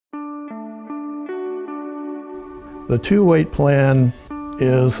The 208 plan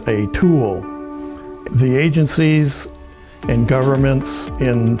is a tool. The agencies and governments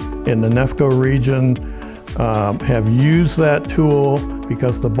in the NEFCO region have used that tool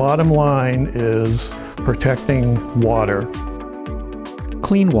because the bottom line is protecting water.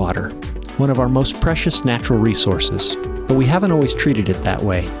 Clean water, one of our most precious natural resources, but we haven't always treated it that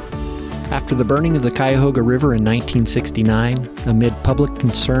way. After the burning of the Cuyahoga River in 1969, amid public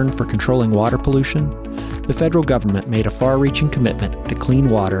concern for controlling water pollution, the federal government made a far-reaching commitment to clean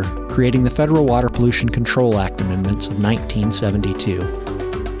water, creating the Federal Water Pollution Control Act amendments of 1972.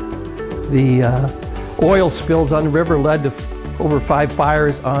 The oil spills on the river led to over 5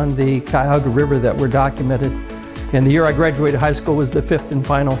 fires on the Cuyahoga River that were documented. And the year I graduated high school was the 5th and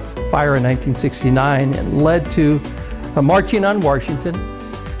final fire in 1969, and led to marching on Washington.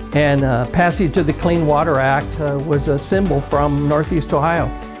 And passage of the Clean Water Act was a symbol from Northeast Ohio.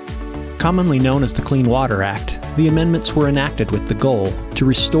 Commonly known as the Clean Water Act, the amendments were enacted with the goal to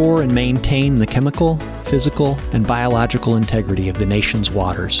restore and maintain the chemical, physical, and biological integrity of the nation's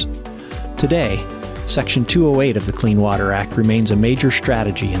waters. Today, Section 208 of the Clean Water Act remains a major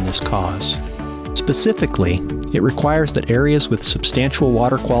strategy in this cause. Specifically, it requires that areas with substantial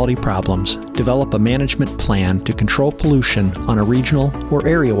water quality problems develop a management plan to control pollution on a regional or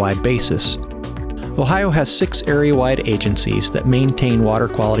area-wide basis. Ohio has 6 area-wide agencies that maintain water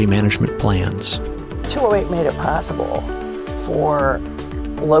quality management plans. 208 made it possible for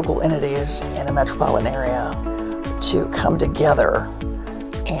local entities in a metropolitan area to come together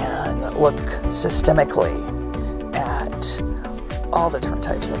and look systemically at all the different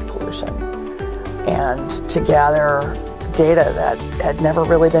types of pollution, and to gather data that had never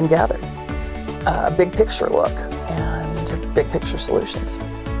really been gathered. A big picture look and big picture solutions.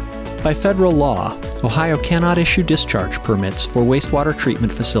 By federal law, Ohio cannot issue discharge permits for wastewater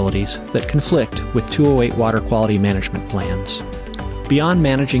treatment facilities that conflict with 208 water quality management plans. Beyond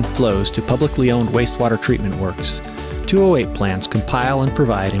managing flows to publicly owned wastewater treatment works, 208 plans compile and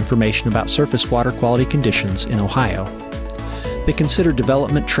provide information about surface water quality conditions in Ohio. They consider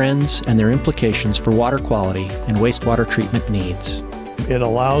development trends and their implications for water quality and wastewater treatment needs. It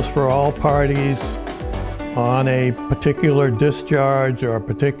allows for all parties on a particular discharge or a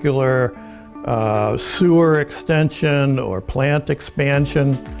particular sewer extension or plant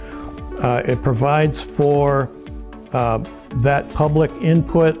expansion. It provides for that public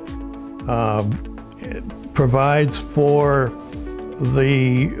input. It provides for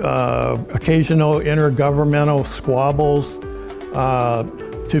the occasional intergovernmental squabbles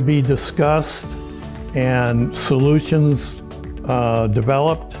to be discussed and solutions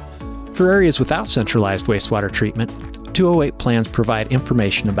developed. For areas without centralized wastewater treatment, 208 plans provide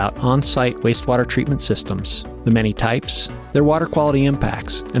information about on-site wastewater treatment systems, the many types, their water quality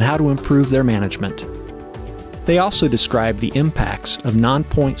impacts, and how to improve their management. They also describe the impacts of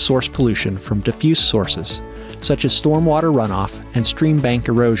non-point source pollution from diffuse sources, such as stormwater runoff and stream bank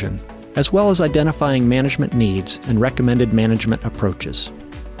erosion, as well as identifying management needs and recommended management approaches.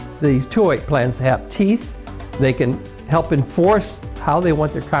 These 208 plans have teeth. They can help enforce how they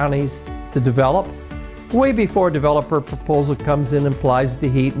want their counties to develop. Way before a developer proposal comes in and applies the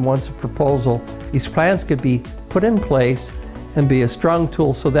heat and wants a proposal, these plans could be put in place and be a strong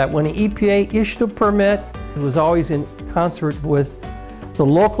tool so that when the EPA issued a permit, it was always in concert with the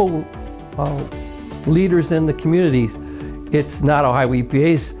local leaders in the communities. It's not Ohio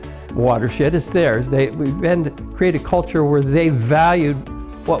EPA's watershed, it's theirs. We've been to create a culture where they valued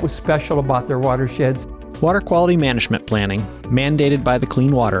what was special about their watersheds. Water quality management planning, mandated by the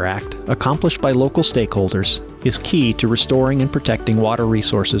Clean Water Act, accomplished by local stakeholders, is key to restoring and protecting water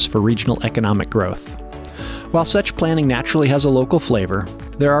resources for regional economic growth. While such planning naturally has a local flavor,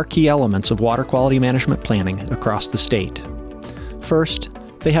 there are key elements of water quality management planning across the state. First,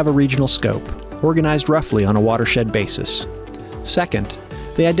 they have a regional scope, organized roughly on a watershed basis. Second,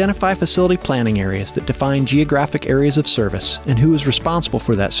 they identify facility planning areas that define geographic areas of service and who is responsible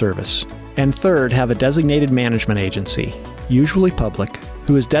for that service. And third, have a designated management agency, usually public,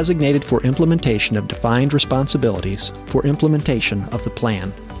 who is designated for implementation of defined responsibilities for implementation of the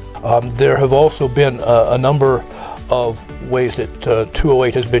plan. There have also been a number of ways that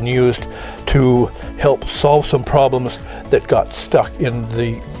 208 has been used to help solve some problems that got stuck in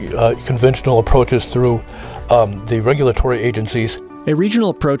the conventional approaches through the regulatory agencies. A regional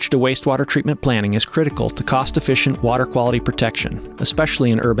approach to wastewater treatment planning is critical to cost-efficient water quality protection,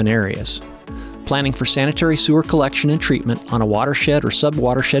 especially in urban areas. Planning for sanitary sewer collection and treatment on a watershed or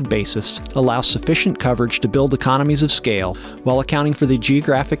sub-watershed basis allows sufficient coverage to build economies of scale while accounting for the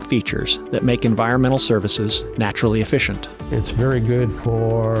geographic features that make environmental services naturally efficient. It's very good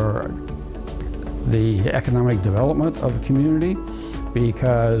for the economic development of a community,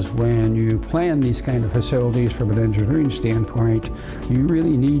 because when you plan these kind of facilities from an engineering standpoint, you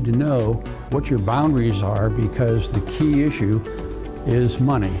really need to know what your boundaries are, because the key issue is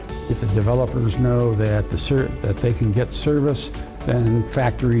money. If the developers know that that they can get service, then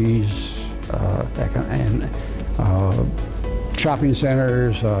factories and shopping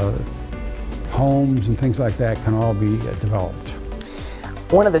centers, homes and things like that can all be developed.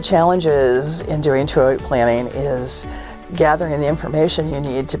 One of the challenges in doing 208 planning is gathering the information you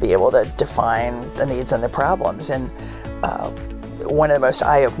need to be able to define the needs and the problems. And one of the most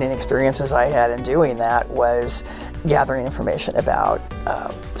eye-opening experiences I had in doing that was gathering information about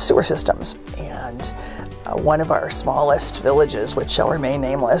sewer systems. And one of our smallest villages, which shall remain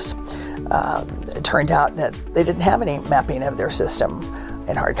nameless, it turned out that they didn't have any mapping of their system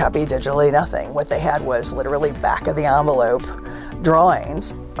in hard copy, digitally, nothing. What they had was literally back of the envelope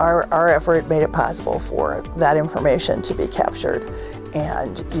drawings. Our effort made it possible for that information to be captured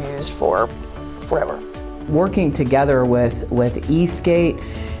and used for forever. Working together with Eastgate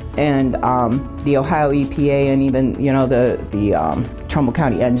and the Ohio EPA, and even the Trumbull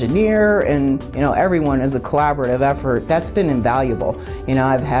County engineer, and everyone as a collaborative effort, that's been invaluable.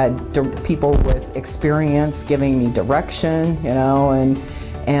 I've had people with experience giving me direction,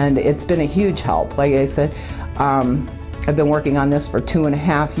 and it's been a huge help. Like I said, I've been working on this for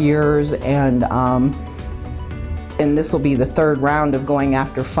 2.5 years, and this will be the third round of going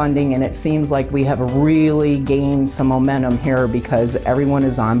after funding, and it seems like we have really gained some momentum here, because everyone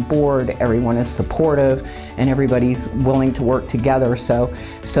is on board, everyone is supportive, and everybody's willing to work together. So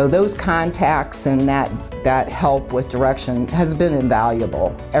those contacts and that help with direction has been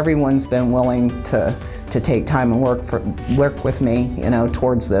invaluable. Everyone's been willing to take time and work with me,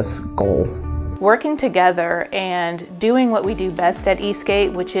 towards this goal. Working together and doing what we do best at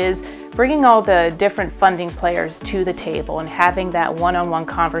Eastgate, which is bringing all the different funding players to the table and having that one-on-one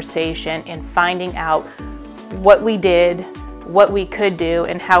conversation and finding out what we did, what we could do,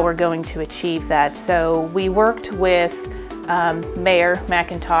 and how we're going to achieve that. So we worked with Mayor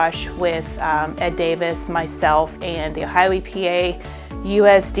McIntosh, with Ed Davis, myself, and the Ohio EPA,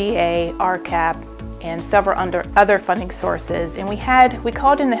 USDA, RCAP, and several other funding sources. And we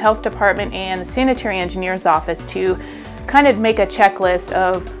called in the health department and the sanitary engineer's office to kind of make a checklist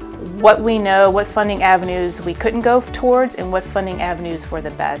of what we know, what funding avenues we couldn't go towards, and what funding avenues were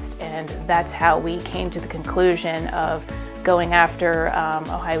the best. And that's how we came to the conclusion of going after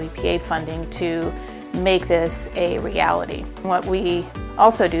Ohio EPA funding to make this a reality. What we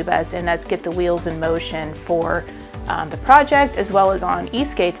also do best, and that's get the wheels in motion for the project, as well as on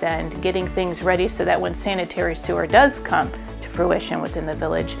Eastgate's end, getting things ready so that when sanitary sewer does come to fruition within the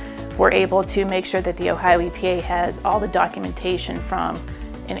village, we're able to make sure that the Ohio EPA has all the documentation from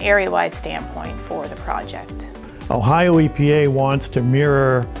an area-wide standpoint for the project. Ohio EPA wants to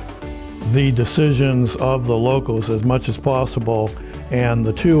mirror the decisions of the locals as much as possible, and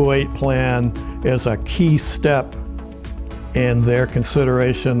the 208 plan is a key step in their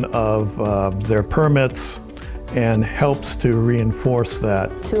consideration of their permits, and helps to reinforce that.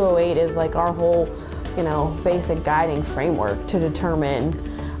 208 is like our whole, basic guiding framework to determine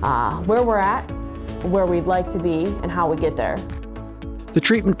where we're at, where we'd like to be, and how we get there. The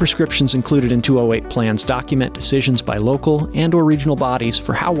treatment prescriptions included in 208 plans document decisions by local and/or regional bodies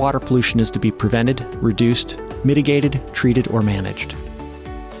for how water pollution is to be prevented, reduced, mitigated, treated, or managed.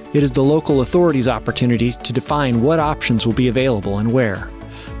 It is the local authority's opportunity to define what options will be available and where.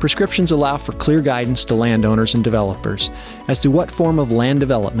 Prescriptions allow for clear guidance to landowners and developers as to what form of land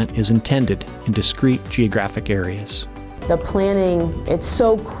development is intended in discrete geographic areas. The planning, it's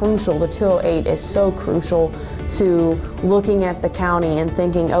so crucial. The 208 is so crucial to looking at the county and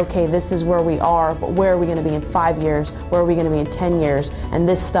thinking, okay, this is where we are, but where are we going to be in 5 years? Where are we going to be in 10 years? And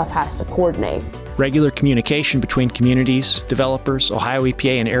this stuff has to coordinate. Regular communication between communities, developers, Ohio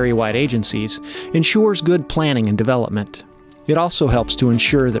EPA, and area-wide agencies ensures good planning and development. It also helps to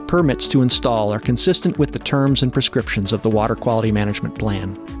ensure that permits to install are consistent with the terms and prescriptions of the Water Quality Management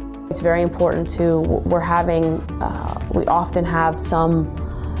Plan. It's very important we often have some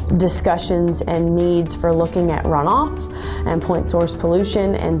discussions and needs for looking at runoff and point source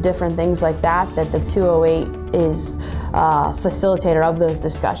pollution and different things like that the 208 is a facilitator of those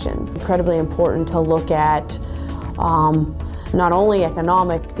discussions. Incredibly important to look at not only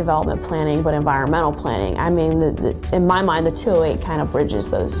economic development planning, but environmental planning. I mean, in my mind, the 208 kind of bridges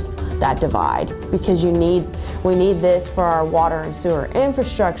that divide, because we need this for our water and sewer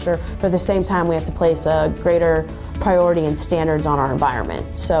infrastructure, but at the same time, we have to place a greater priority and standards on our environment.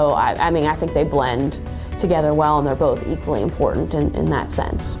 So, I think they blend together well, and they're both equally important in that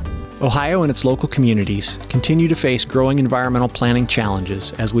sense. Ohio and its local communities continue to face growing environmental planning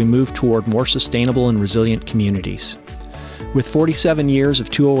challenges as we move toward more sustainable and resilient communities. With 47 years of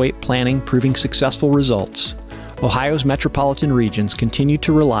 208 planning proving successful results, Ohio's metropolitan regions continue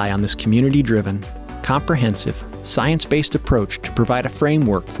to rely on this community-driven, comprehensive, science-based approach to provide a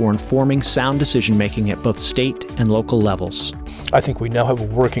framework for informing sound decision-making at both state and local levels. I think we now have a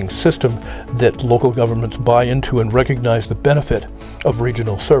working system that local governments buy into and recognize the benefit of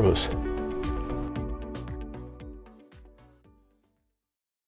regional service.